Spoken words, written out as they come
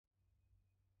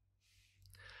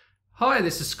Hi,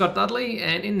 this is Scott Dudley,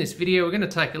 and in this video we're going to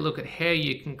take a look at how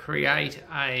you can create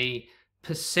a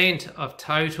percent of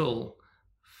total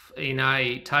in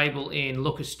a table in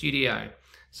Looker Studio.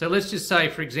 So let's just say,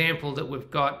 for example, that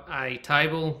we've got a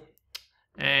table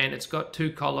and it's got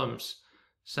two columns.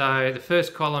 So the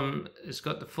first column has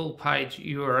got the full page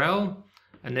URL,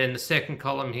 and then the second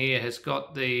column here has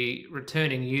got the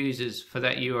returning users for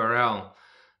that URL.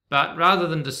 But rather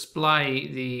than display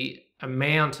the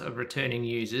amount of returning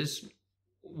users,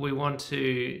 we want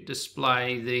to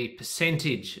display the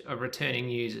percentage of returning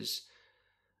users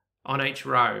on each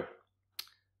row.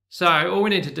 So all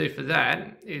we need to do for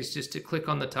that is just to click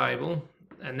on the table,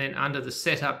 and then under the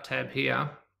setup tab here,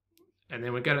 and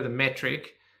then we go to the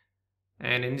metric,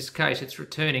 and in this case it's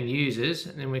returning users,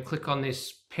 and then we click on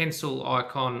this pencil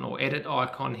icon or edit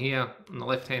icon here on the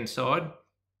left hand side,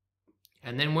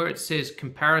 and then where it says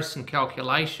comparison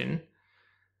calculation,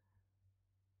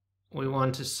 we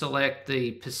want to select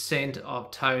the percent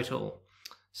of total.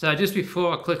 So just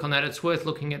before I click on that, it's worth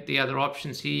looking at the other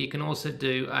options here. You can also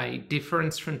do a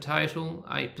difference from total,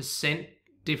 a percent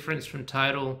difference from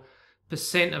total,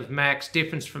 percent of max,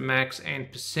 difference from max,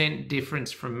 and percent difference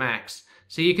from max.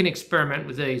 So you can experiment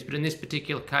with these, but in this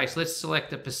particular case, let's select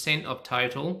the percent of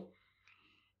total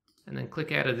and then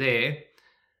click out of there.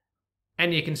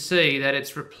 And you can see that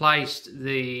it's replaced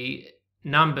the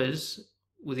numbers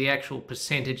with the actual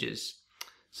percentages.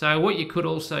 So what you could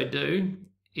also do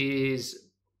is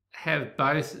have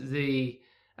both the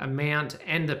amount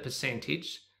and the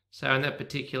percentage. So in that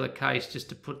particular case, just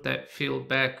to put that field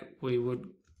back, we would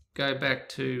go back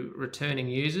to returning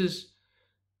users,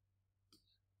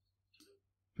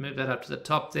 move that up to the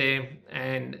top there,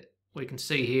 and we can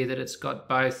see here that it's got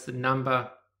both the number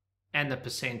and the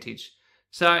percentage.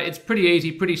 So it's pretty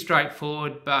easy, pretty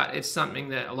straightforward, but it's something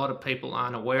that a lot of people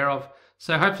aren't aware of.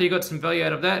 So hopefully you got some value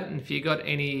out of that, and if you got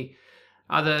any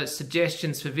other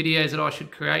suggestions for videos that I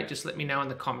should create, just let me know in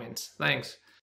the comments. Thanks.